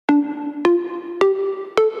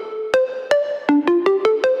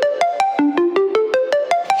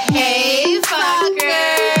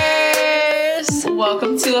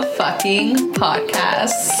fucking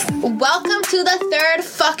podcast. Welcome to the third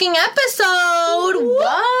fucking episode.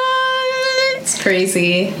 What? It's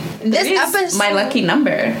crazy. This episode, my lucky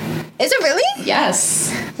number. Is it really?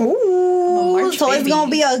 Yes. Ooh, so it's gonna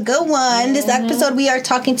be a good one. This episode, we are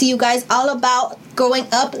talking to you guys all about growing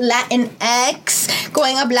up Latinx,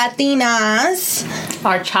 growing up Latinas.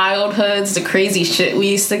 Our childhoods, the crazy shit we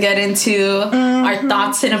used to get into, our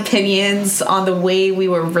thoughts and opinions on the way we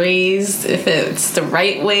were raised, if it's the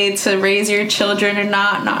right way to raise your children or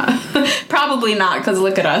not. Probably not, because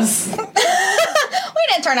look at us. We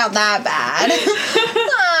didn't turn out that bad.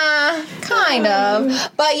 Kind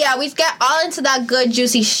of. But yeah, we get all into that good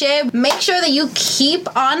juicy shit. Make sure that you keep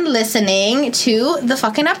on listening to the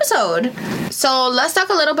fucking episode. So let's talk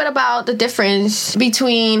a little bit about the difference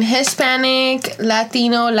between Hispanic,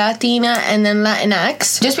 Latino, Latina, and then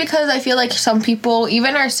Latinx. Just because I feel like some people,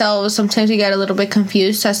 even ourselves, sometimes we get a little bit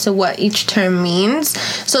confused as to what each term means.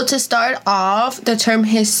 So to start off, the term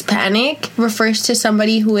Hispanic refers to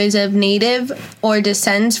somebody who is of native or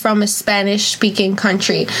descends from a Spanish-speaking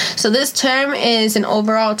country. So this term is an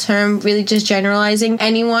overall term really just generalizing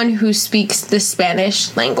anyone who speaks the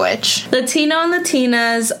Spanish language. Latino and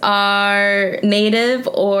Latinas are native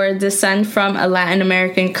or descend from a Latin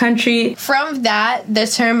American country. From that, the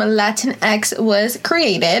term Latinx was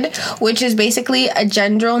created, which is basically a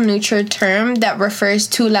gender-neutral term that refers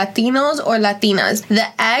to Latinos or Latinas. The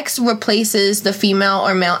X replaces the female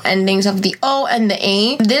or male endings of the O and the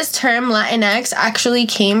A. This term, Latinx, actually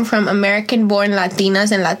came from American-born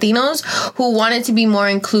Latinas and Latinos who wanted to be more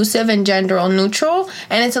inclusive and gender-neutral,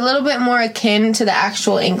 and it's a little bit more akin to the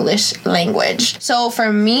actual English language. So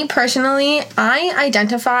for me personally, I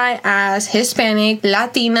identify as Hispanic,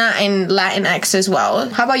 Latina, and Latinx as well.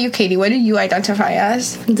 How about you, Katie? What do you identify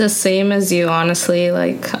as? The same as you, honestly.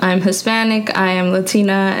 Like, I'm Hispanic, I am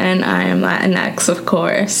Latina, and I am Latinx, of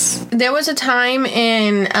course. There was a time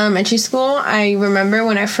in elementary school, I remember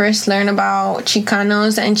when I first learned about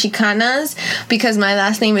Chicanos and Chicanas, because my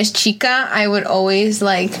last name is Chica, I would always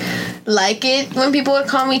like it when people would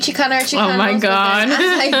call me Chicana or Chicanos. Oh my god. As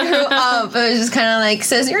I grew up, it was just kind of like,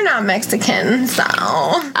 sis, you're not Mexican, so.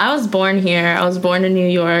 I was born here. I was born in New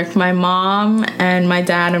York. My mom and my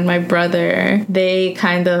dad and my brother, they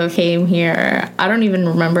kind of came here. I don't even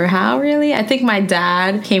remember how, really. I think my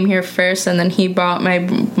dad came here first, and then he brought my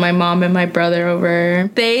mom and my brother over.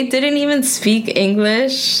 They didn't even speak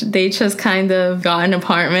English. They just kind of got an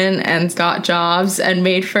apartment and got jobs and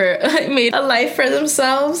made a life for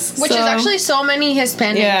themselves. Which is actually so many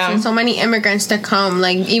Hispanics and so many immigrants that come,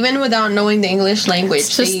 like, even without knowing the English language.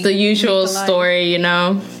 It's just the usual story, you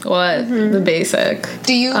know, the basic.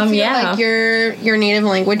 Do you feel like your native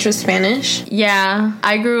language was Spanish? Yeah,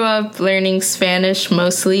 I grew up learning Spanish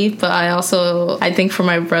mostly, but I think for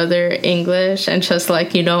my brother, English, and just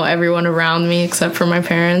like, you know, everyone around me except for my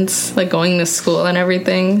parents, like going to school and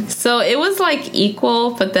everything. So it was like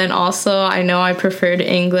equal, but then also I know I preferred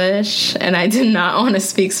English, and I did not want to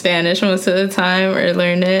speak Spanish most of the time or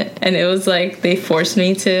learn it, and it was like they forced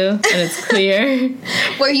me to, and it's clear.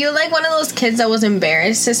 Were you like one of those kids that was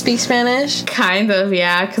embarrassed to speak Spanish? Kind of,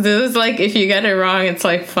 yeah, because it was like if you get it wrong, it's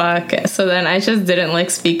like fuck. So then I just didn't like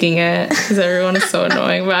speaking it because everyone is so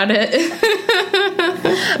annoying about it.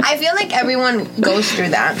 I feel like everyone goes through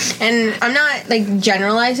that, and I'm not like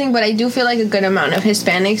generalizing, but I do feel like a good amount of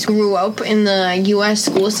Hispanics grew up in the U.S.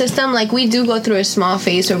 school system. Like, we do go through a small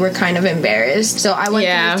phase where we're kind of embarrassed. So I went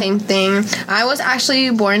through the same thing. I was actually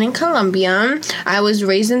born in Colombia. I was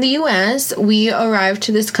raised in the U.S. We arrived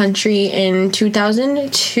to this country in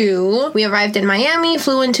 2002. We arrived in Miami,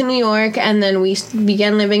 flew into New York, and then we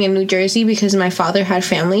began living in New Jersey because my father had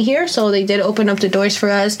family here, so they did open up the doors for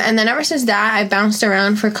us. And then ever since that, I bounced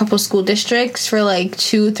around for a couple school districts for like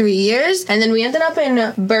 2-3 years, and then we ended up in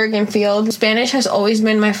Bergenfield. Spanish has always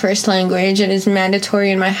been my first language. It is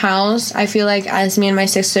mandatory in my house. I feel like as me and my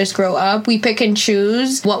sisters grow up, we pick and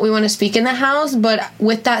choose what we want to speak in the house, but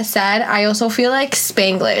with that said, I also feel like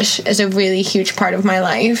Spanglish is a really huge part of my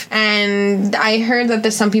life, and I heard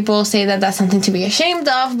that some people say that that's something to be ashamed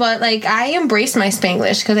of, but like, I embrace my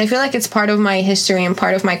Spanglish because I feel like it's part of my history and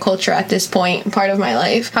part of my culture at this point, part of my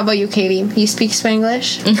life. How about you, Katie? You speak Spanglish?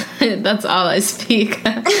 That's all I speak.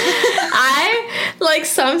 Like,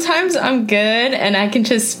 sometimes I'm good and I can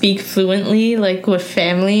just speak fluently, like, with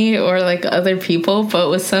family or, like, other people.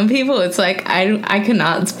 But with some people, it's like, I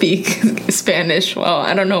cannot speak Spanish well.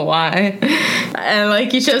 I don't know why. And,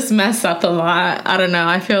 like, you just mess up a lot. I don't know.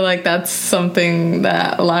 I feel like that's something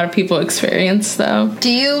that a lot of people experience, though.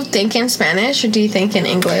 Do you think in Spanish or do you think in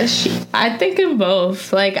English? I think in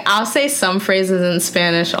both. Like, I'll say some phrases in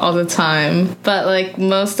Spanish all the time, but, like,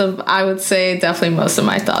 I would say definitely most of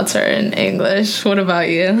my thoughts are in English. What about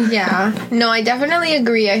you? Yeah. No, I definitely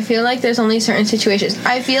agree. I feel like there's only certain situations.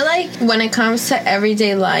 I feel like when it comes to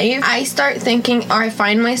everyday life, I start thinking, or I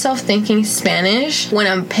find myself thinking Spanish when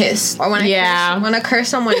I'm pissed. Or when I curse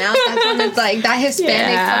someone else, that's when it's like, that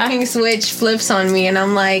Hispanic fucking switch flips on me, and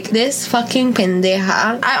I'm like, this fucking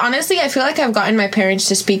pendeja. I feel like I've gotten my parents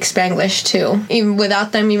to speak Spanglish too, even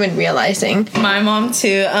without them even realizing. My mom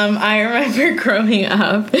too. I remember growing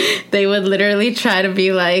up, they would literally try to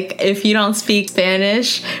be like, if you don't speak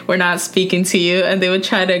Spanish, we're not speaking to you, and they would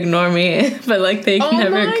try to ignore me, but like they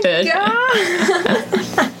never could.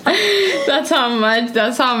 That's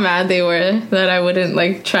how mad they were that I wouldn't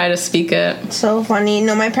like try to speak it. So funny.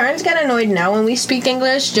 No, my parents get annoyed now when we speak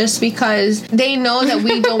English just because they know that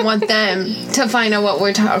we don't want them to find out what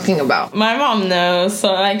we're talking about. My mom knows,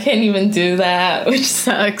 so I can't even do that, which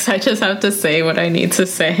sucks. I just have to say what I need to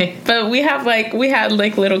say. But we had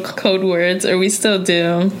little code words, or we still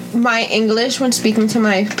do. My English when speaking to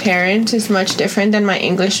my parents is much different than my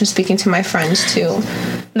English when speaking to my friends too.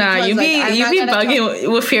 Nah, you be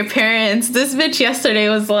bugging with your parents. This bitch yesterday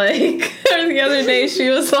was like, or the other day she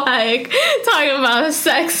was like talking about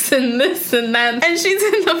sex and this and that, and she's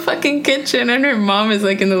in the fucking kitchen and her mom is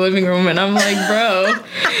like in the living room, and I'm like,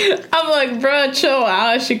 bro, chill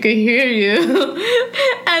out. She could hear you.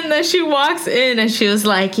 And then she walks in and she was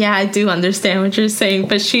like, yeah, I do understand what you're saying,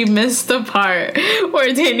 but she missed the part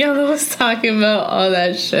where Daniela was talking about all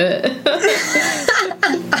that shit.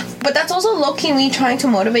 But that's also low-key me trying to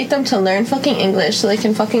motivate them to learn fucking English so they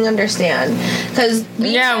can fucking understand. Because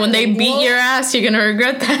when they beat your ass, you're gonna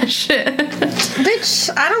regret that shit.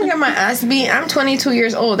 Bitch, I don't get my ass beat. I'm 22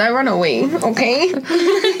 years old. I run away, okay?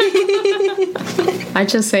 I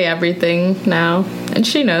just say everything now, and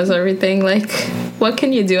she knows everything. Like, what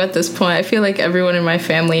can you do at this point? I feel like everyone in my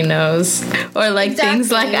family knows. Or, like,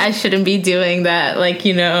 things like I shouldn't be doing that, like,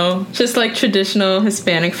 you know, just, like, traditional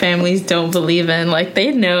Hispanic families don't believe in. Like,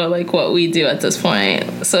 they know, like, what we do at this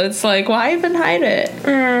point. So it's like, why even hide it?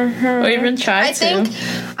 Mm-hmm. Or even try to?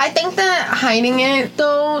 I think that hiding it,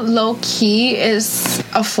 though, low-key is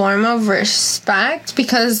a form of respect,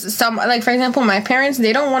 because for example, my parents,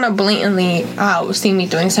 they don't want to blatantly see me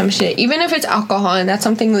doing some shit. Even if it's alcohol and that's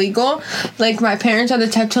something legal, like, my parents are the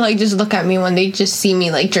type to, like, just look at me when they just see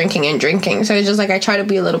me, like, drinking. So it's just, like, I try to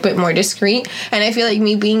be a little bit more discreet, and I feel like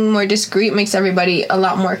me being more discreet makes everybody a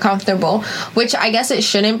lot more comfortable, which I guess it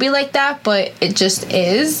shouldn't be like that, but it just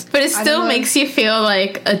is. But it still makes you feel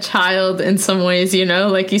like a child in some ways, you know?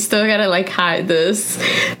 Like, you still gotta, like, hide this.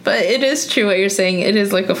 But it is true what you're saying. It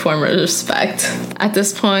is, like, a form of respect. At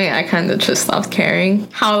this point, I kind of just stopped caring.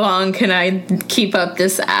 How long can I keep up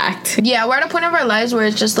this act? Yeah, we're at a point of our lives where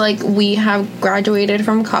it's just, like, we have graduated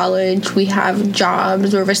from college, we have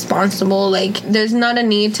jobs, we're responsible. Like, there's not a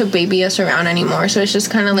need to baby us around anymore. So it's just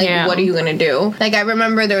kind of like, what are you gonna do? Like, I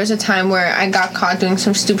remember there was a time where I got caught doing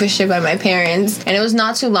some stupid shit by my parents, and it was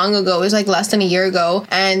not too long ago. It was, like, less than a year ago,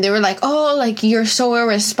 and they were like, oh, like, you're so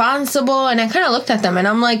irresponsible. And I kind of looked at them and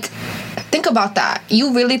I'm like, think about that.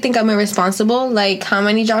 You really think I'm irresponsible? Like, how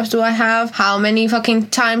many jobs do I have? How many fucking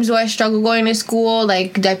times do I struggle going to school?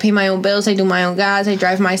 Like, do I pay my own bills? I do my own gas. I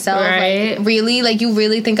drive myself. Right. Like, really? Like, you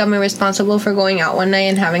really think I'm irresponsible for going out one night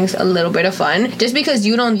and having a little bit of fun? Just because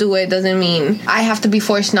you don't do it doesn't mean I have to be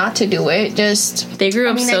forced not to do it. They grew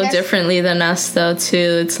up so differently than us, though, too.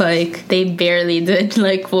 It's like they barely did,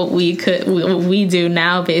 like, what we do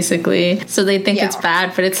now, basically. So they think it's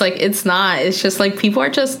bad, but it's like, it's not. It's just like people are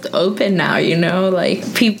just open now, you know?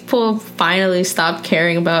 Like, people finally stopped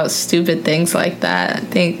caring about stupid things like that.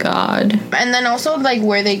 Thank God. And then also, like,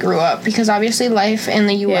 where they grew up, because obviously life in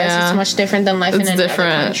the U.S. is much different than life in another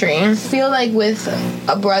country. I feel like with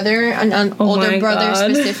a brother, an older brother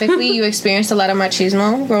specifically, you experienced a lot of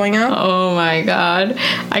machismo growing up. Oh my God.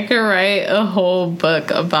 I could write a whole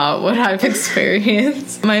book about what I've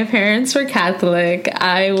experienced. My parents were Catholic.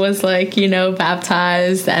 I was, like, you know,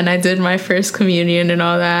 baptized, and I did my first communion and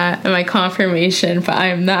all that. And my confirmation, but I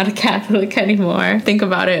am not a Catholic anymore. Think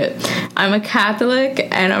about it. I'm a Catholic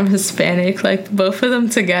and I'm Hispanic. Like, both of them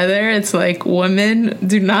together, it's like women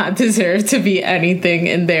do not deserve to be anything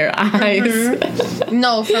in their eyes. Mm-hmm.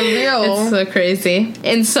 No, for real. It's so crazy.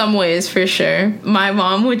 In some ways, for sure. My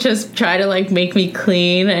mom would just try to, like, make me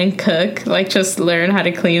clean and cook. Like, just learn how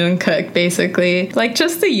to clean and cook, basically. Like,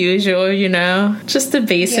 just the usual, you know? Just the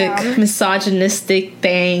basic misogynistic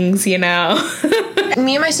things, you know?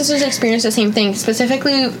 Me and my sisters experienced the same thing.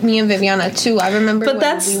 Specifically, me and Viviana, too. I remember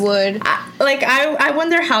we would... I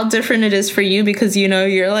wonder how different it is for you because, you know,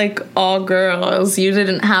 you're, like, all girls. You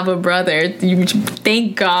didn't have a brother.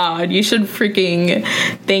 Thank God. You should freaking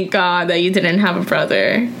thank God that you didn't have a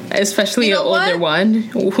brother. Especially an older one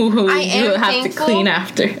who you have to clean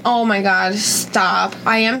after. Oh, my God. Stop.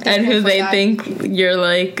 I am thankful and who they think you're,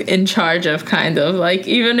 like, in charge of, kind of. Like,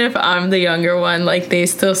 even if I'm the younger one, like, they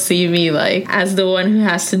still see me, like, as the one who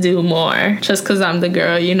has to do more. Just because I'm the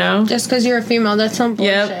girl, you know? Just because you're a female. That's some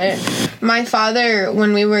bullshit. Yep. My father,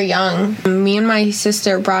 when we were young, me and my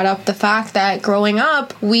sister brought up the fact that growing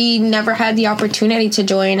up, we never had the opportunity to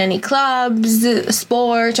join any clubs,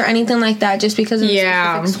 sports, or anything like that just because of the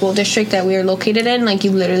specific school district that we were located in. Like,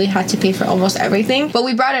 you literally had to pay for almost everything. But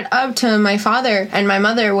we brought it up to my father and my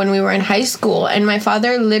mother when we were in high school. And my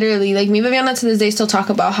father literally, like, me and Viviana to this day still talk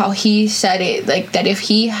about how he said it, like, that if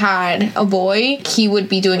he had a boy, he would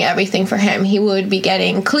be doing everything for him. He would be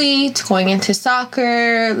getting cleats, going into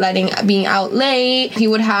soccer, being out late. He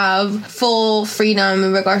would have full freedom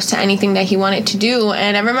in regards to anything that he wanted to do.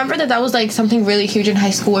 And I remember that was like something really huge in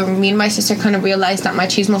high school where me and my sister kind of realized that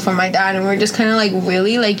machismo from my dad, and we are just kind of like,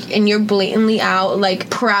 really? Like, and you're blatantly out, like,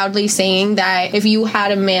 proudly saying that if you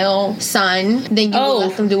had a male son, then you would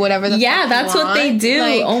let them do whatever the fuck that's want. What they do.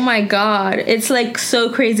 Like, oh my God. It's like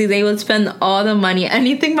so crazy. They would spend all the money.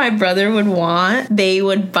 Anything my brother would want, they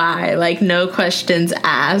would buy. Like, no questions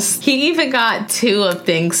asked. He even got 2 of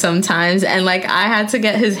things sometimes. And, like, I had to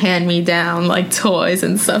get his hand-me-down, like, toys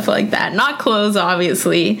and stuff like that. Not clothes,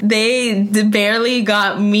 obviously. They barely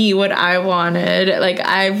got me what I wanted. Like,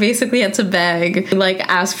 I basically had to beg, like,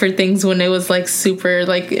 ask for things when it was, like, super,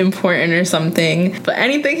 like, important or something. But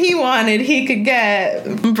anything he wanted, he could get.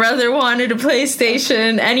 Brother wanted a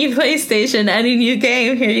PlayStation, any new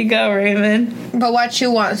game. Here you go, Raymond. But what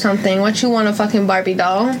you want something? What you want, a fucking Barbie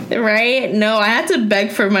doll? Right? No, I had to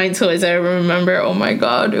beg for my toys. I remember. Oh my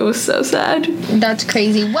God, it was so sad. That's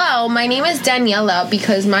crazy. Well, my name is Daniela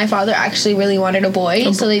because my father actually really wanted a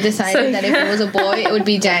boy, so they decided that if it was a boy, it would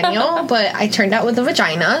be Daniel. But I turned out with a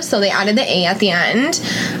vagina, so they added the A at the end.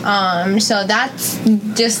 So that's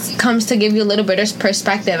just comes to give you a little bit of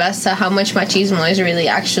perspective as to how much machismo is really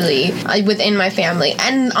actually within my family.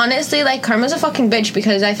 And honestly, like, karma's a fucking bitch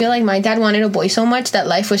because I feel like my dad wanted a boy so much that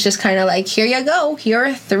life was just kind of like, here you go, here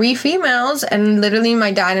are 3 females, and literally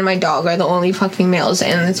my dad and my dog are the only fucking males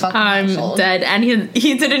in this fucking household. Dead. And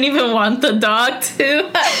he didn't even want the dog too.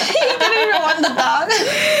 He didn't even want the dog.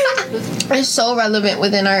 It's so relevant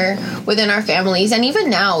within our families. And even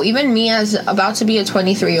now, even me as about to be a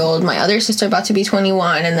 23-year-old, my other sister about to be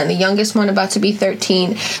 21, and then the youngest one about to be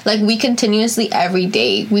 13, like, we continuously every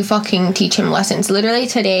day we fucking teach him lessons. Literally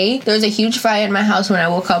today there was a huge fight in my house when I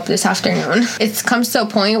woke up this afternoon. It comes to a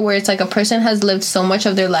point where it's like a person has lived so much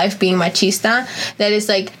of their life being machista that it's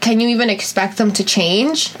like, can you even expect them to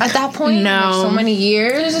change at that point? No. Like, so many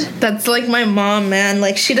years. That's like my mom, man.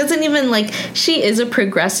 Like, she doesn't even, like, she is a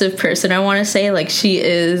progressive person. I want to say, like, she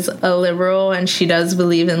is a liberal and she does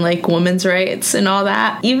believe in, like, women's rights and all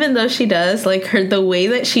that. Even though she does, like, the way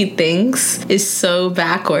that she thinks is so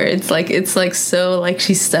backwards. Like, it's like so, like,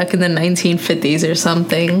 she's stuck in the 1950s or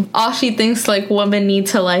something. All she thinks, like, women need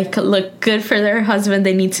to, like, look good for their husband.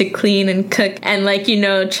 They need to clean and cook and, like, you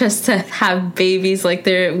know, just to have babies. Like,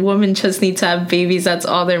 their women just need to have babies. That's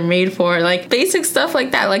all they're made for. Like, basic stuff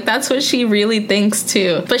like that. Like, that's what she really thinks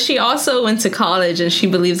too. But she also went to college and she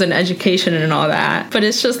believes in education and all that. But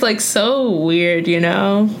it's just, like, so weird, you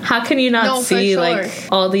know? How can you not see, like,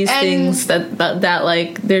 all these things that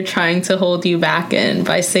like, they're trying to hold you back in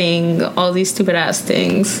by saying all these stupid ass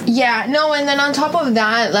things? Yeah, no, and then on top of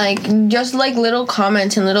that, like, just, like, little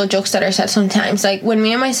comments and little jokes that are said sometimes. Like, when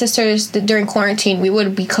me and my sisters, during quarantine, we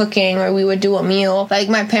would be cooking or we would do a meal, like,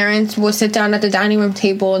 my parents would sit down at the dining room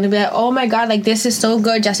table and they'd be like, oh my God, like, this is so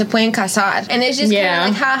good, ya se pueden casar. And it's just kind of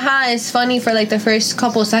like, haha, it's funny for, like, the first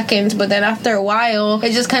couple seconds, but then after a while,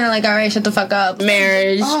 it's just kind of like, all right, shut the fuck up.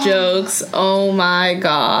 Marriage jokes, oh my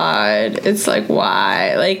God. It's like,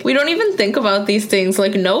 why? Like, we don't even think about these things.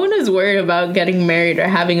 Like, no one is worried about getting married or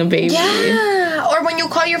having a baby. Yeah, or Or when you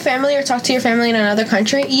call your family or talk to your family in another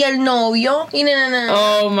country, y el novio.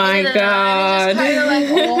 Oh my god. It's kind of like,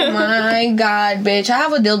 oh my god, bitch. I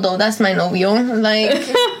have a dildo. That's my novio. Like,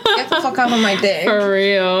 get the fuck out of my dick. For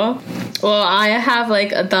real. Well, I have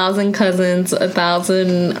like 1,000 cousins,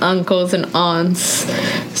 1,000 uncles and aunts.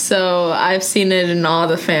 So I've seen it in all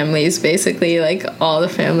the families, basically, like all the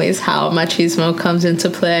families, how machismo comes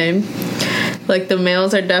into play. Like the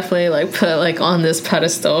males are definitely like put like on this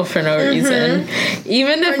pedestal for no reason,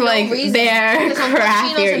 even if like they're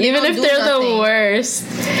crappier, even if they're the worst.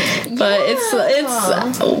 But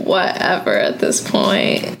it's whatever at this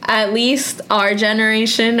point. At least our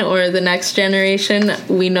generation or the next generation,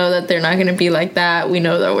 we know that they're not going to be like that. We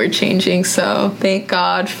know that we're changing. So thank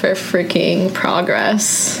God for freaking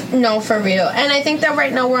progress. No, for real. And I think that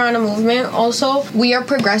right now we're on a movement. Also, we are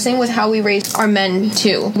progressing with how we raise our men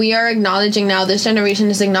too. We are acknowledging now, this generation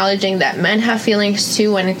is acknowledging that men have feelings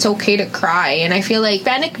too, and it's okay to cry. And I feel like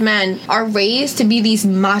Hispanic men are raised to be these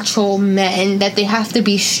macho men, that they have to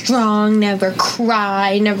be strong, never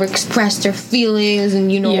cry, never express their feelings,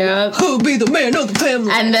 and who'll be the man of the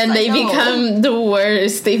family. And then they become the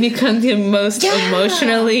worst. They become the most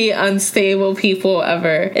emotionally unstable people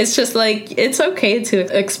ever. It's just like, it's okay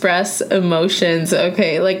to express emotions,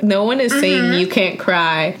 okay? Like, no one is saying you can't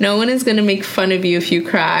cry. No one is gonna make fun of you if you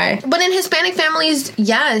cry. But in Hispanic families,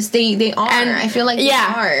 yes, they are. And I feel like they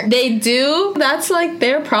are. They do. That's like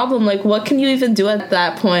their problem. Like, what can you even do at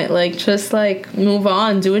that point? Like, just like move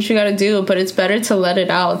on, do what you gotta do. But it's better to let it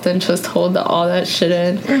out than just hold all that shit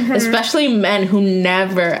in. Especially men who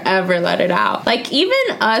never ever let it out. Like, even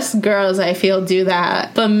us girls, I feel, do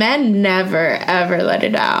that, but men never ever let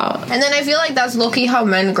it out. And then I feel like that's low-key how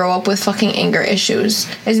men grow up with fucking anger issues,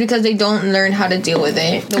 is because they don't learn how to deal with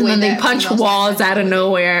it. And then they punch walls out of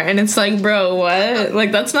nowhere, and it's like, bro, what?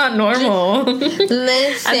 Like, that's not normal.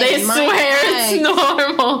 Listen, and they swear it's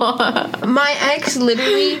normal. My ex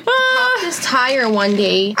literally popped his tire one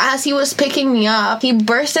day as he was picking me up. He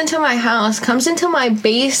burst into my house, comes into my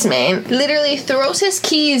basement, literally throws his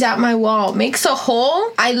keys at my wall, makes a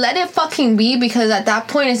hole. I let it fucking be, because at that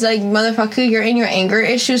point it's like, motherfucker, you're in your anger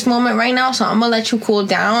issues moment right now, so I'm gonna let you cool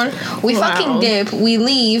down. We fucking dip, we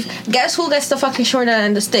leave. Guess who gets the fucking short end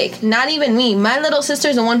of the stick? Not even me. My little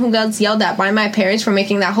sister's the one who gets yelled at by my parents for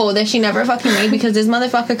making that hole that she never fucking made, because this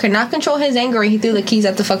motherfucker could not control his anger and he threw the keys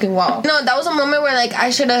at the fucking wall. No, that was a moment where like I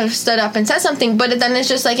should have stood up and said something, but then it's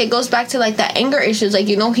just like, it goes back to like the anger issues. Like,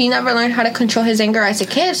 he never learned how to control his anger as a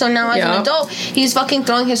kid, so now as an adult, he's fucking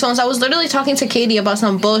throwing his phones. I was literally talking to Katie about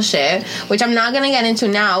some bullshit, which I'm not gonna get into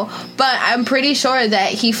now, but I'm pretty sure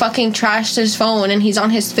that he fucking trashed his phone and he's on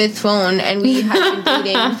his 5th phone, and we have been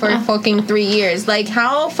dating for fucking 3 years. Like,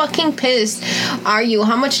 how fucking pissed are you?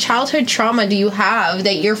 How much childhood trauma do you have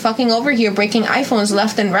that you're fucking over here breaking iPhones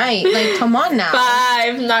left and right? Like, come on now.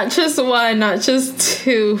 5, not just 1, not just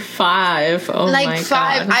 2, 5. Oh like my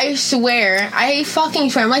 5, God. I swear. I fucking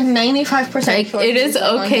swear. I'm like 95% like, sure. it is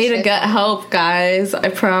okay to get help, guys. I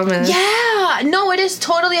promise. Yeah. No, it is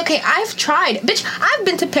totally okay. I've tried. Bitch, I've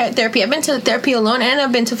been to therapy. I've been to therapy alone, and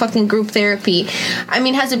I've been to fucking group therapy. I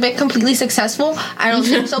mean, has it been completely successful? I don't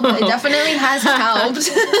think so, but it definitely has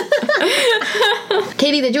helped.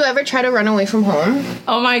 Katie, did you ever try to run away from home?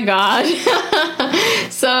 Oh my God.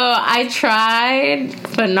 So I tried,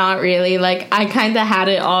 but not really. Like, I kind of had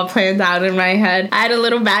it all planned out in my head. I had a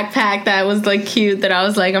little backpack that was like cute that I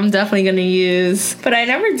was like, I'm definitely gonna use, but I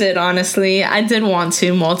never did, honestly. I did want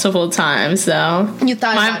to multiple times though. You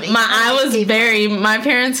thought about it. My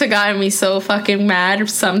parents had gotten me so fucking mad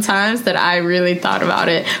sometimes that I really thought about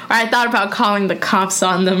it. Or I thought about calling the cops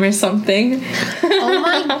on them or something. Oh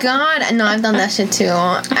my God. No, I've done that shit too.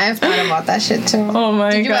 I've thought about that shit too. Oh my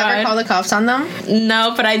God. Did you ever call the cops on them?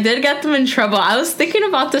 No, but I did get them in trouble. I was thinking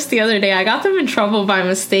about this the other day. I got them in trouble by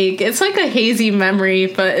mistake. It's like a hazy memory,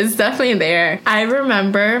 but it's definitely there. I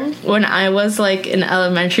remember when I was like in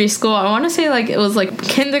elementary school, I want to say like it was like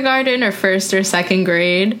kindergarten or 1st or 2nd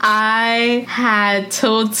grade. I had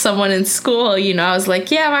told someone in school, I was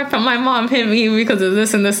like, yeah, my mom hit me because of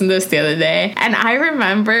this and this and this the other day. And I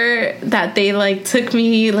remember that they like took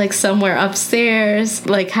me like somewhere upstairs,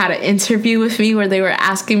 like had an interview with me where they were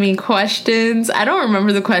asking me questions. I don't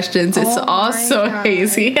remember the questions. It's all so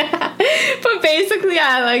hazy. But basically,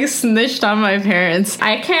 I like snitched on my parents.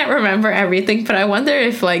 I can't remember everything, but I wonder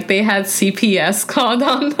if like they had CPS called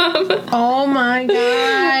on them. Oh my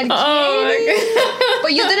god. Oh my god.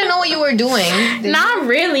 But you didn't know what you were doing. Not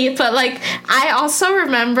really, but like I also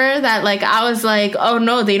remember that like I was like, oh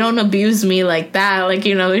no, they don't abuse me like that. Like,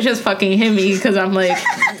 you know, they just fucking hit me because I'm like,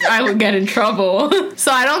 I would get in trouble.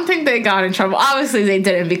 So I don't think they got in trouble. Obviously they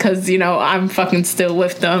didn't because, you know, I'm fucking still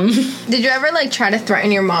with them. Did you ever like try to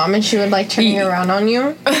threaten your mom and she would like turn you around on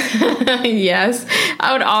you? Yes.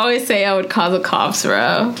 I would always say I would call the cops,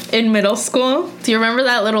 bro. In middle school, do you remember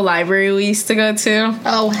that little library we used to go to?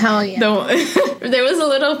 Oh, hell yeah. There was a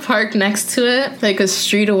little park next to it, like a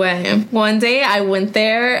street away. One day I went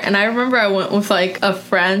there and I remember I went with like a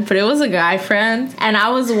friend, but it was a guy friend. And I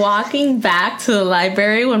was walking back to the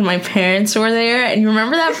library when my parents were there. And you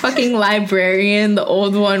remember that fucking librarian, the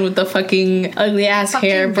old one with the fucking ugly ass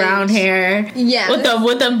hair, brown hair? Yeah. With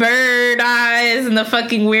the bird eyes and the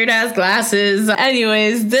fucking weird ass glasses.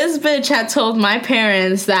 Anyways, this bitch had told my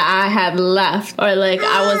parents that I had left or like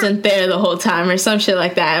I wasn't there the whole time or some shit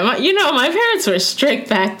like that. You know, my parents were strict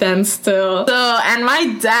back then still. So, and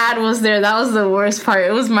my dad was there. That was the worst part.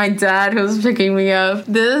 It was my dad who was picking me up.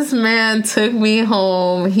 This man took me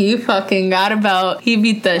home. He fucking got a belt. He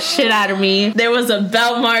beat the shit out of me. There was a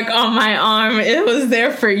belt mark on my arm. It was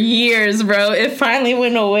there for years, bro. It finally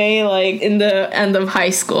went away like in the end of high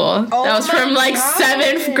school. Oh, that was from like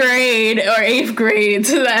 7th grade or 8th grade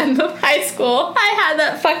to the end of high school. I had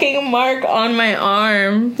that fucking mark on my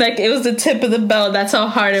arm. Like it was the tip of the belt. That's how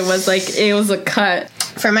hard it was. Like it was a cut.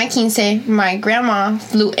 For my quince, my grandma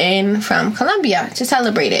flew in from Colombia to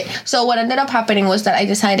celebrate it. So what ended up happening was that I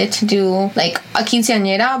decided to do like a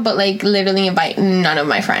quinceañera, but like literally invite none of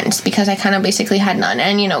my friends because I kind of basically had none.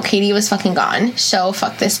 And you know, Katie was fucking gone. So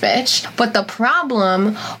fuck this bitch. But the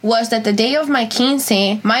problem was that the day of my quince,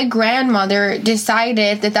 my grandmother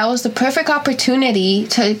decided that that was the perfect opportunity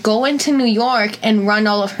to go into New York and run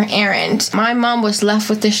all of her errands. My mom was left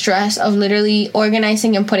with the stress of literally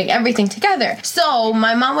organizing and putting everything together. So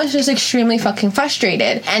my mom was just extremely fucking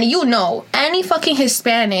frustrated. And you know, any fucking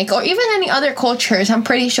Hispanic or even any other cultures, I'm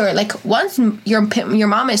pretty sure, like, once your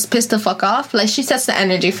mom is pissed the fuck off, like, she sets the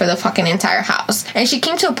energy for the fucking entire house. And she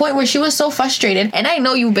came to a point where she was so frustrated. And I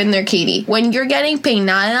know you've been there, Katie. When you're getting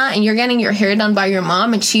peinada and you're getting your hair done by your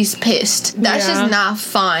mom and she's pissed, that's just not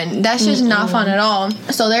fun. That's just not fun at all.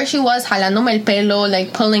 So there she was, jalándome el pelo,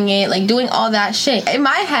 like, pulling it, like, doing all that shit. In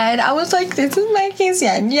my head, I was like, this is my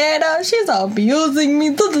quinceañera. She's abusing me.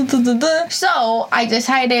 So I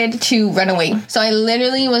decided to run away. So I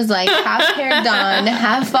literally was like half hair done,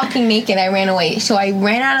 half fucking naked. I ran away. So I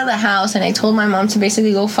ran out of the house and I told my mom to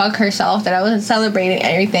basically go fuck herself, that I wasn't celebrating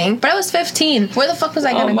everything. But I was 15. Where the fuck was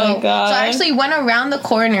I gonna go? God. So I actually went around the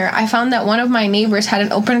corner. I found that one of my neighbors had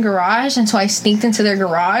an open garage, and so I sneaked into their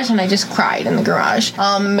garage and I just cried in the garage.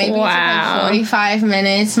 Maybe it took like 45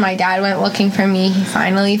 minutes. My dad went looking for me. He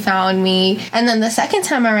finally found me. And then the second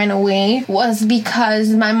time I ran away was because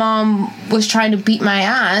my mom was trying to beat my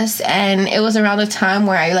ass, and it was around the time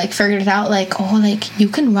where I like figured it out, like, oh, like, you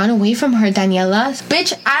can run away from her, Daniela.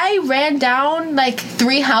 Bitch, I ran down like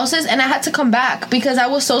 3 houses and I had to come back because I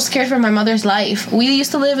was so scared for my mother's life. We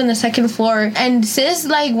used to live in the 2nd floor, and sis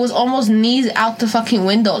like was almost knees out the fucking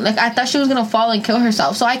window. Like, I thought she was gonna fall and kill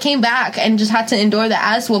herself. So I came back and just had to endure the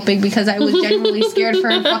ass whooping because I was genuinely scared for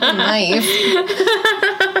her fucking life.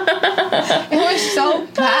 It was so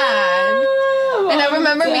bad. And I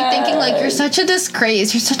remember me thinking, like, you're such a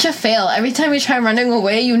disgrace. You're such a fail. Every time you try running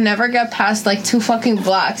away, you never get past, like, 2 fucking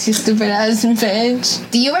blocks, you stupid ass bitch.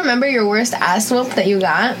 Do you remember your worst ass whoop that you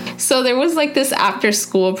got? So there was, like, this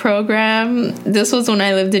after-school program. This was when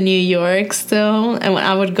I lived in New York still, and when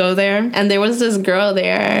I would go there. And there was this girl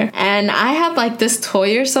there, and I had, like, this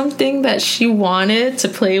toy or something that she wanted to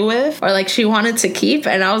play with, or, like, she wanted to keep,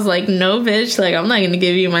 and I was like, no, bitch, like, I'm not gonna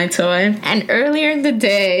give you my toy. And earlier in the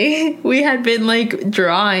day, we had been, like,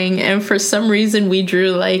 drawing, and for some reason we drew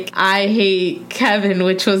like I Hate Kevin,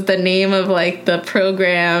 which was the name of like the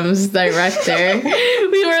program's director.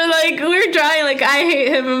 we were drawing like I hate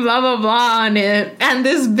him and blah blah blah on it, and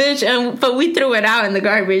this bitch, but we threw it out in the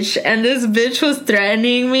garbage, and this bitch was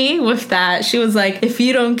threatening me with that. She was like, if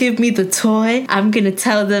you don't give me the toy, I'm gonna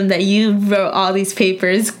tell them that you wrote all these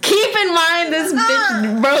papers. Keep in mind, this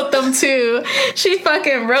bitch wrote them too. She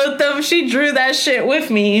fucking wrote them. She drew that shit with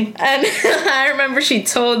me, and I remember she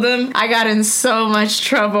told them. I got in so much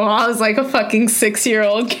trouble. I was like a fucking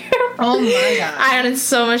 6-year-old girl. Oh my god. I got in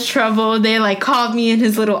so much trouble. They like called me in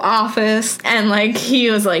his little office, and like he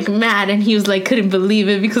was like mad, and he was like couldn't believe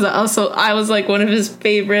it because I was like one of his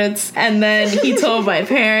favorites. And then he told my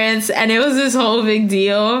parents, and it was this whole big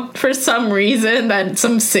deal. For some reason that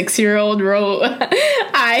some 6-year-old wrote,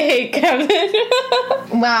 "I hate Kevin."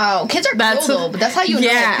 Wow, kids are cruel though, but that's how you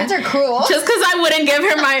know kids are cruel. Just because I wouldn't give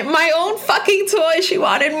her my own fucking toy. She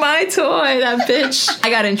wanted my toy, that bitch. I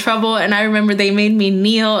got in trouble, and I remember they made me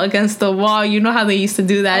kneel against the wall. You know how they used to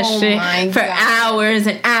do that shit for hours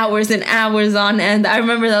and hours and hours on end. I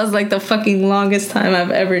remember that was like the fucking longest time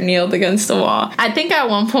I've ever kneeled against the wall. I think at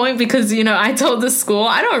one point, because, you know, I told the school,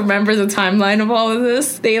 I don't remember the timeline of all of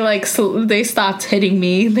this. They stopped hitting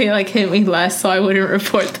me. They like hit me less so I wouldn't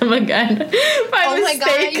report them again. Oh my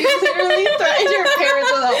god, you literally threatened your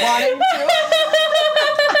parents without wanting to.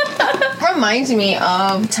 Reminds me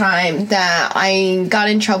of time that I got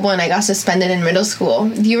in trouble and I got suspended in middle school.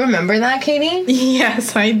 Do you remember that, Katie?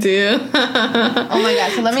 Yes, I do. Oh my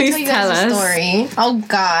god, so let me tell you guys a story. Oh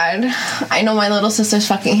god. I know my little sister's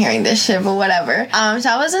fucking hearing this shit, but whatever. So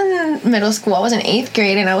I was in middle school. I was in 8th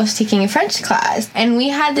grade and I was taking a French class. And we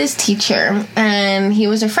had this teacher, and he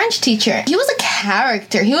was a French teacher. He was a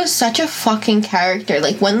character. He was such a fucking character.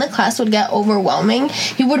 Like, when the class would get overwhelming,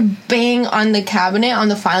 he would bang on the cabinet, on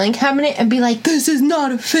the filing cabinet, and be like, "This is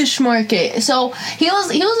not a fish market." So he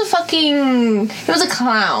was a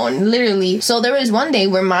clown, literally. So there was one day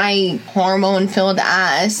where my hormone-filled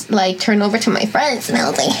ass like turned over to my friends, and I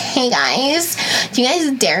was like, "Hey guys, do you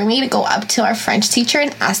guys dare me to go up to our French teacher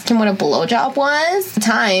and ask him what a blowjob was?" At the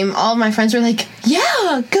time, all of my friends were like,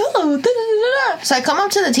 "Yeah, go." So I come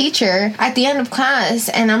up to the teacher at the end of class,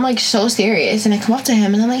 and I'm like so serious, and I come up to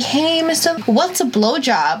him and I'm like, "Hey, mister, what's a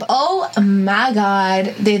blowjob?" Oh my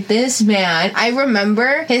god, did this man, I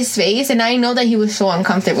remember his face, and I know that he was so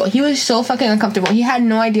uncomfortable. He was so fucking uncomfortable. He had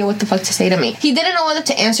no idea what the fuck to say to me. He didn't know whether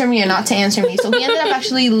to answer me or not to answer me. So he ended up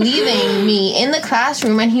actually leaving me in the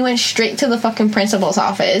classroom, and he went straight to the fucking principal's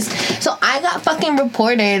office. So I got fucking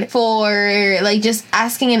reported for like just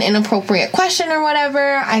asking an inappropriate question or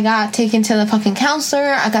whatever. I got taken to the fucking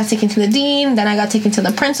counselor. I got taken to the dean. Then I got taken to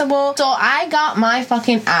the principal. So I got my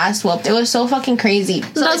fucking ass whooped. It was so fucking crazy.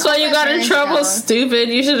 So that's why you got in trouble, stupid.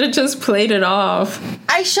 You should have just played it off.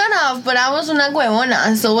 I should have, but I was una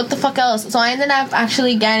huevona, so what the fuck else? So I ended up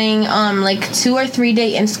actually getting like 2 or 3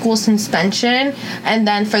 day in school suspension, and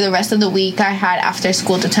then for the rest of the week I had after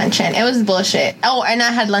school detention. It was bullshit. Oh, and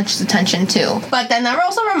I had lunch detention too. But then that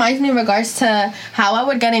also reminds me in regards to how I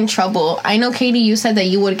would get in trouble. I know, Katie, you said that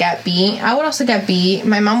you would get beat. I would also get beat.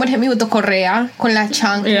 My mom would hit me with the correa, con la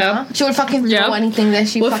chancla. Yep. She would fucking throw anything that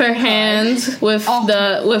she with her hands, with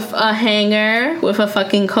a hanger, with a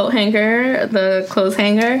fucking coat hanger, the clothes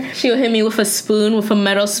hanger. She would hit me with a spoon, with a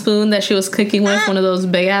metal spoon that she was cooking with, one of those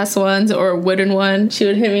big ass ones or a wooden one. She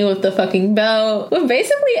would hit me with the fucking belt, with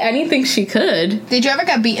basically anything she could. Did you ever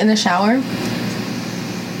get beat in the shower?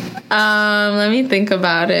 Let me think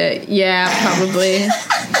about it. Yeah, probably.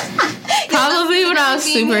 Probably when I was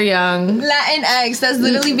super young. Latinx, that's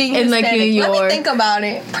literally being in Hispanic. Like New York. Let me think about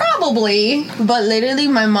it. Probably. But literally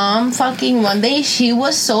my mom fucking one day, she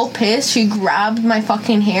was so pissed, she grabbed my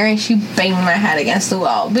fucking hair and she banged my head against the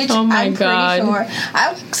wall. Bitch, oh my I'm God. pretty sure.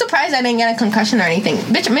 I'm surprised I didn't get a concussion or anything.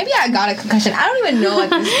 Bitch, maybe I got a concussion. I don't even know at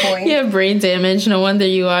this point. You have brain damage. No wonder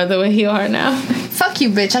you are the way you are now. Fuck you,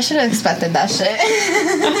 bitch. I should have expected that shit.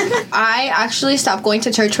 I actually stopped going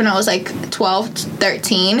to church when I was like 12,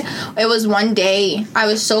 13. It was one day. I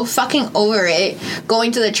was so fucking over it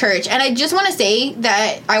going to the church. And I just want to say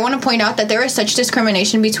that I want to point out that there is such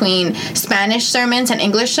discrimination between Spanish sermons and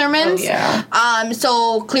English sermons. Oh, yeah.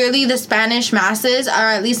 So clearly the Spanish masses, or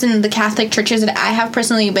at least in the Catholic churches that I have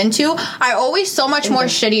personally been to, are always so much more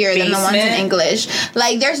shittier than the ones in English.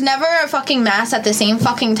 Like, there's never a fucking mass at the same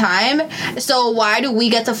fucking time. So why do we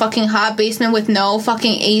get the fucking hot basement with no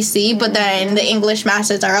fucking AC, but then the English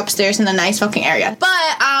masses are upstairs in the nice fucking area? But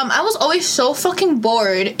I was always so fucking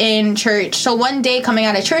bored in church. So one day coming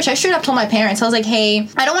out of church, I straight up told my parents, I was like, hey,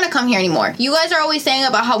 I don't want to come here anymore. You guys are always saying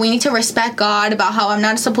about how we need to respect God, about how I'm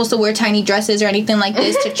not supposed to wear tiny dresses or anything like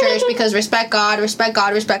this to church because respect God, respect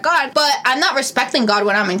God, respect God. But I'm not respecting God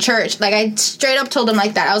when I'm in church. Like, I straight up told them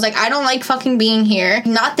like that. I was like, I don't like fucking being here.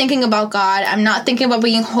 I'm not thinking about God. I'm not thinking about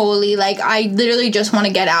being holy. Like, I literally literally just want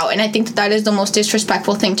to get out. And I think that is the most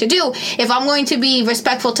disrespectful thing to do. If I'm going to be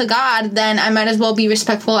respectful to God, then I might as well be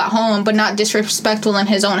respectful at home, but not disrespectful in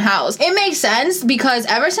his own house. It makes sense because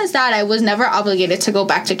ever since that, I was never obligated to go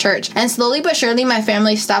back to church. And slowly but surely, my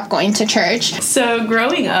family stopped going to church. So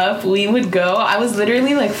growing up, we would go. I was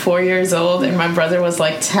literally like 4 years old and my brother was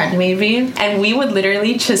like 10 maybe. And we would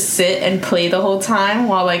literally just sit and play the whole time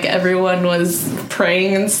while like everyone was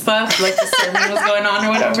praying and stuff, like the sermon was going on or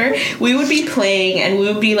whatever. We would be playing and we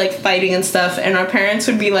would be like fighting and stuff, and our parents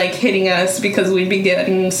would be like hitting us because we'd be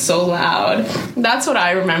getting so loud. That's what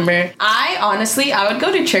I remember. I would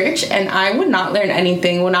go to church and I would not learn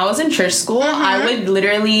anything. When I was in church school, I would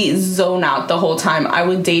literally zone out the whole time. I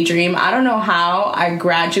would daydream. I don't know how I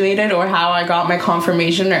graduated or how I got my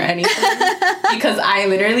confirmation or anything because I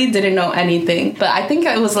literally didn't know anything. But I think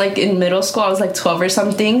I was like in middle school, I was like 12 or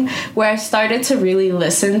something, where I started to really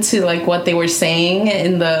listen to like what they were saying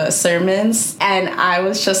in the sermons, and I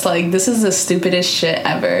was just like, this is the stupidest shit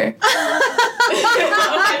ever.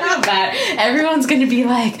 I feel bad. Everyone's gonna be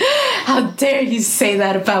like, how dare you say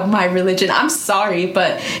that about my religion? I'm sorry,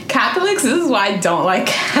 but Catholics, this is why I don't like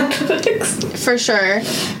Catholics. For sure.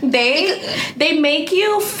 They make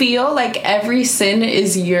you feel like every sin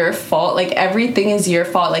is your fault, like everything is your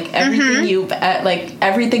fault, like everything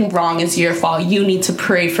everything wrong is your fault. You need to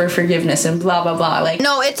pray for forgiveness and blah blah blah. Like,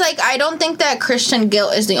 no, it's like, I don't think that Christian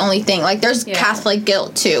guilt is the only thing. Like, there's Catholic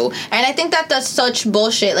guilt too, and I think that that's such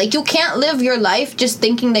bullshit. Like, you can't live your life just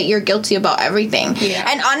thinking that you're guilty about everything.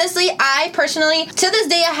 And honestly, I personally, to this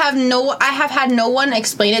day, I have had no one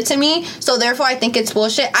explain it to me, so therefore I think it's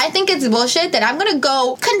bullshit. I think it's bullshit that I'm gonna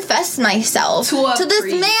go confess myself to this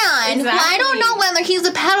man who I don't know whether he's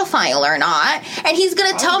a pedophile or not, and he's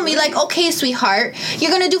gonna tell me like, okay, sweetheart,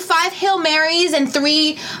 you're gonna do 5 Hail Marys and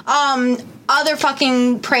 3 other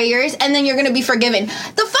fucking prayers, and then you're gonna be forgiven.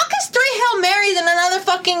 The fuck is 3 Hail Marys and another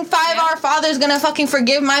fucking 5 Our Fathers gonna fucking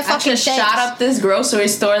forgive my fucking shit? Shot up this grocery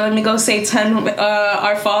store. Let me go say 10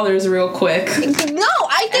 Our Fathers real quick. No,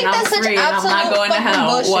 I think that's such absolute I'm not going to hell.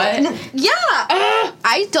 Bullshit. What? Yeah.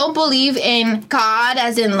 I don't believe in God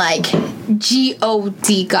as in like God.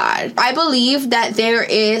 God. I believe that there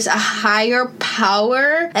is a higher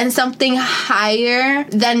power and something higher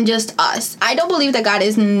than just us. I don't believe that God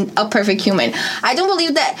is a perfect human. I don't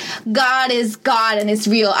believe that God is God and it's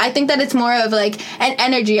real. I think that it's more of like an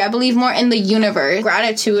energy. I believe more in the universe.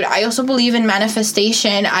 Gratitude. I also believe in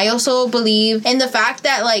manifestation. I also believe in the fact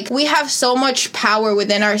that like we have so much power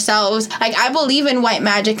within ourselves. Like, I believe in white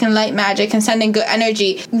magic and light magic and sending good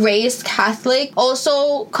energy. Raised Catholic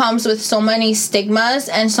also comes with so many stigmas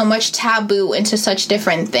and so much taboo into such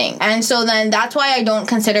different things. And so then that's why I don't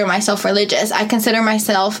consider myself religious. I consider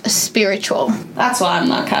myself spiritual. That's why I'm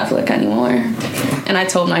not Catholic anymore. And I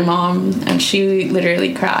told my mom, and she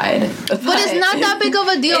literally cried. But it's not that big of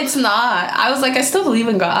a deal. It's not. I was like, I still believe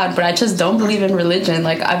in God, but I just don't believe in religion.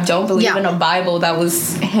 Like, I don't believe in a Bible that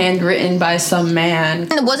was handwritten by some man.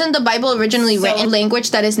 And wasn't the Bible originally written in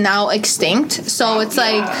language that is now extinct? So it's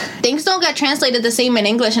like, things don't get translated the same in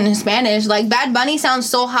English and in Spanish. Like, Bad Bunny sounds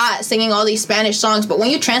so hot singing all these Spanish songs, but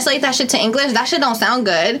when you translate that shit to English, that shit don't sound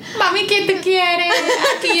good. Mami, ¿qué te quiere?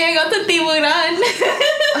 Aquí llegó tu tiburón.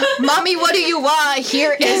 Mommy, what do you want?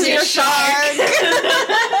 Here is your shark.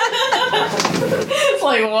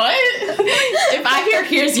 Like, what? If I hear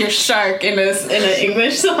 "Here's your shark" in an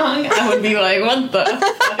English song, I would be like, what the fuck?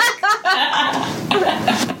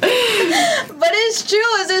 But it's true.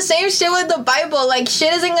 It's the same shit with the Bible. Like,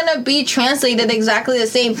 shit isn't gonna be translated exactly the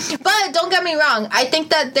same. But don't get me wrong. I think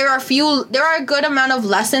that there are a good amount of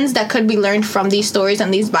lessons that could be learned from these stories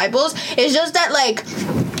and these Bibles. It's just that, like,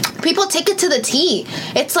 people take it to the T.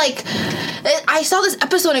 It's like, I saw this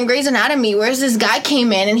episode in Grey's Anatomy where this guy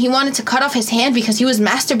came in and he wanted to cut off his hand because he was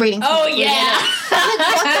masturbating. Oh, yeah. Like,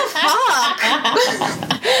 what the fuck?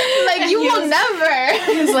 Like, you will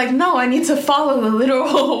never. He was like, no, I need to follow the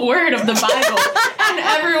literal word of the Bible. And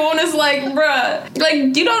everyone is like, bruh,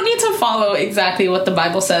 like, you don't need to follow exactly what the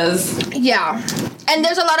Bible says. Yeah. And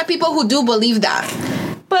there's a lot of people who do believe that.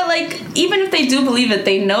 But, like, even if they do believe it,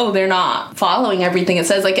 they know they're not following everything it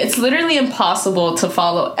says. Like, it's literally impossible to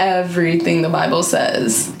follow everything the Bible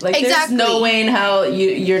says. Like, exactly. There's no way in hell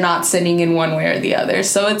you're not sinning in one way or the other.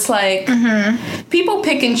 So it's like, people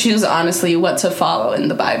pick and choose, honestly, what to follow in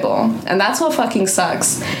the Bible. And that's what fucking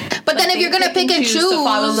sucks. But then if you're going to pick and choose to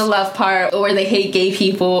follow the left part, or they hate gay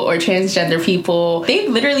people or transgender people, they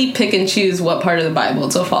literally pick and choose what part of the Bible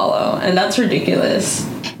to follow. And that's ridiculous.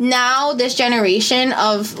 Now, this generation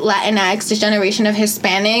of Latinx, this generation of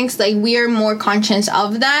Hispanics, like, we are more conscious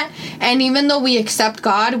of that. And even though we accept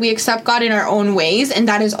God in our own ways, and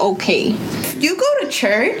that is okay. you go to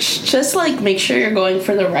church, just like make sure you're going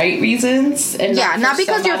for the right reasons, and not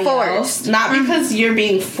because you're forced. Not because you're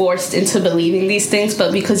being forced into believing these things,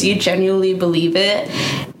 but because you genuinely believe it.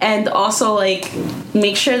 And also, like,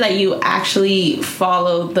 make sure that you actually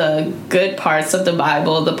follow the good parts of the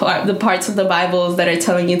Bible, the parts of the Bible that are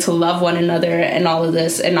telling you to love one another and all of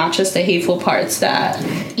this, and not just the hateful parts that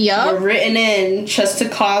were written in just to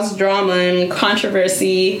cause drama and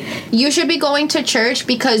controversy. You should be going to church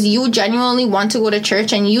because you genuinely want to go to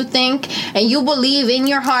church, and you think and you believe in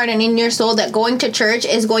your heart and in your soul that going to church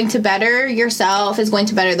is going to better yourself, is going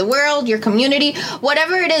to better the world, your community,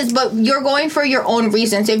 whatever it is, but you're going for your own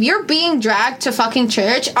reasons. If you're being dragged to fucking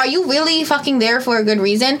church, are you really fucking there for a good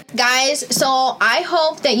reason? Guys, so I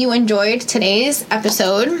hope that you enjoyed today's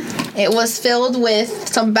episode. It was filled with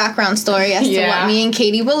some background story as to what me and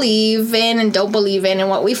Katie believe in and don't believe in, and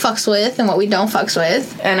what we fucks with and what we don't fucks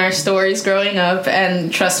with. And our stories growing up,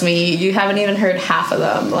 and trust me, you haven't even heard half of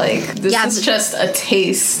them. Like, this is just a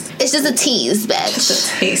taste. It's just a tease, bitch.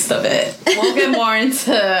 Just a taste of it. We'll get more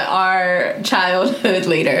into our childhood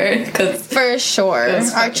later. For sure.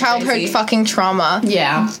 Our childhood fucking trauma.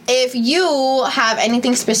 Yeah. If you have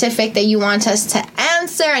anything specific that you want us to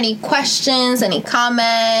answer, any questions, any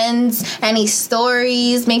comments, any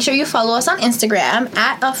stories, make sure you follow us on Instagram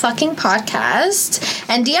at a fucking podcast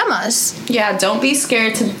and DM us. Yeah, don't be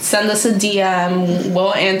scared to send us a DM.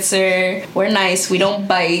 We'll answer. We're nice. We don't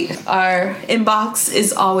bite. Our inbox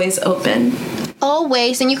is always open.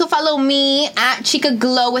 Always. And you can follow me at Chica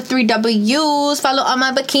Glow with 3 W's. Follow all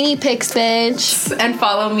my bikini pics, bitch. And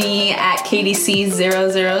follow me at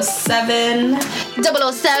KDC007.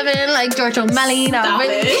 007, like George O'Malley. Stop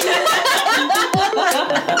it.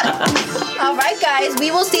 Alright, guys. We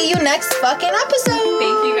will see you next fucking episode.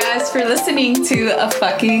 Thank you guys for listening to a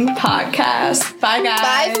fucking podcast. Bye,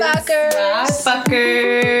 guys. Bye, fuckers. Bye,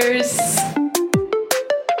 fuckers.